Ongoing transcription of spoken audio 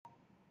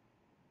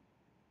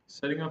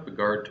Setting up a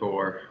guard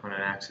tour on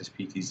an Axis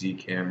PTZ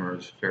camera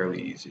is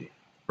fairly easy.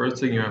 First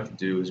thing you have to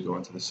do is go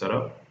into the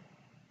setup.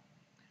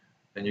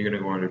 Then you're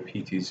going to go under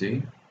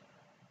PTZ.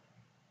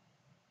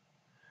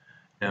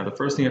 Now the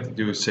first thing you have to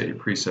do is set your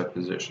preset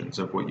positions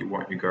of what you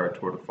want your guard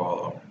tour to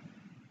follow.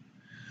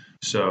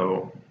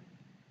 So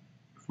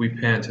if we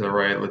pan to the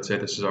right, let's say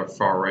this is our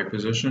far right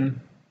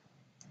position.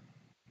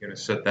 You're going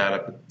to set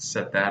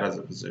that as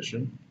a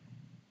position.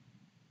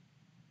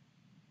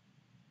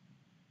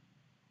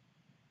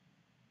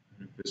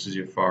 And if this is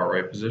your far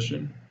right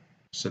position,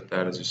 set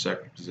that as your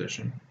second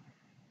position.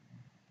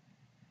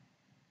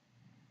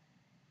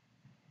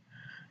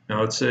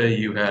 Now let's say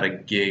you had a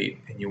gate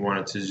and you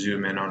wanted to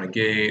zoom in on a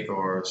gate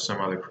or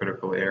some other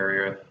critical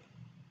area.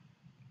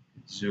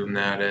 Zoom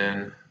that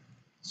in,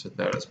 set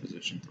that as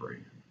position 3.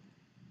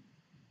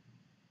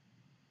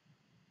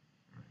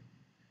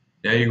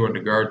 Now you go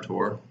into guard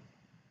tour.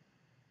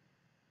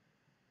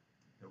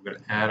 We're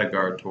going to add a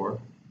guard tour.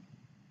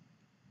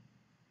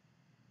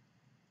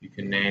 You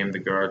can name the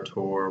guard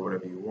tour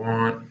whatever you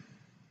want.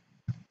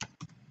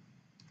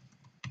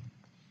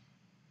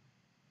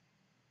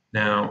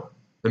 Now,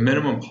 the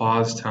minimum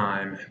pause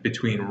time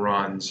between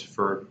runs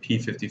for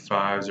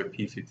P55s or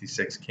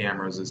P56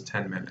 cameras is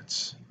 10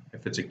 minutes.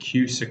 If it's a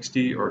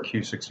Q60 or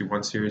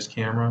Q61 series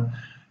camera,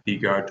 the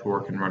guard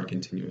tour can run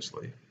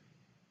continuously.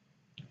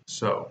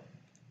 So,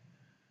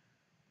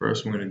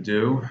 first what we're going to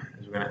do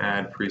is we're going to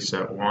add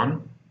preset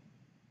 1.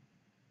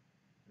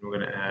 We're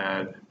going to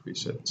add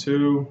preset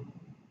 2,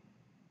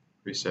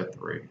 preset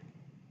 3.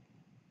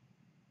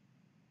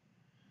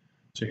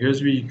 So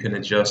here's where you can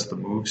adjust the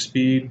move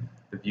speed,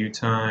 the view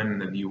time,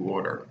 and the view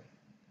order.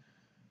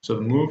 So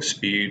the move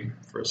speed,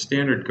 for a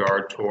standard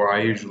guard tour,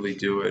 I usually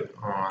do it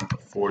on a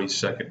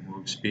 40-second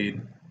move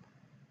speed.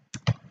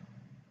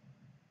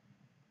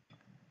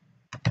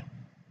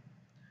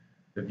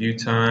 The view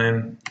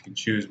time, you can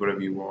choose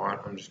whatever you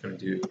want. I'm just going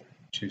to do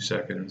 2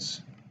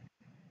 seconds.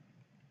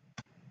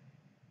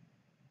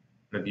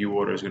 The view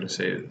order is going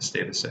to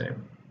stay the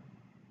same.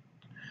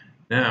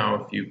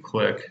 Now, if you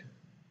click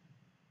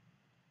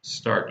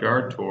Start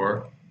Guard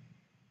Tour,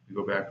 you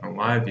go back on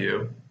Live View,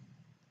 you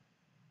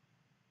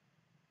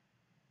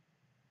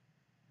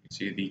can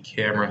see the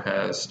camera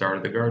has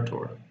started the guard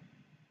tour.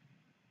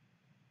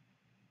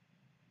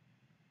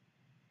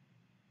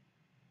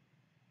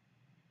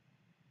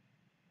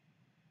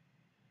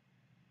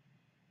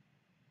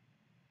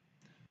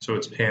 So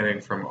it's panning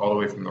from all the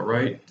way from the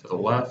right to the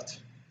left.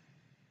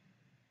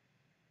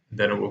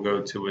 Then it will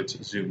go to its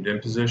zoomed in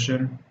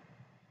position.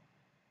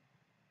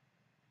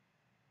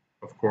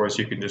 Of course,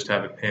 you can just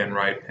have it pan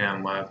right,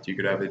 pan left. You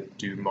could have it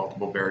do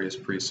multiple various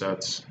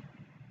presets.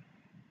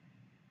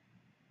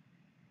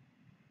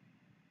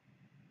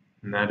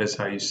 And that is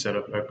how you set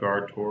up a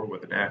guard tour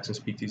with an Axis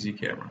PTZ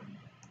camera.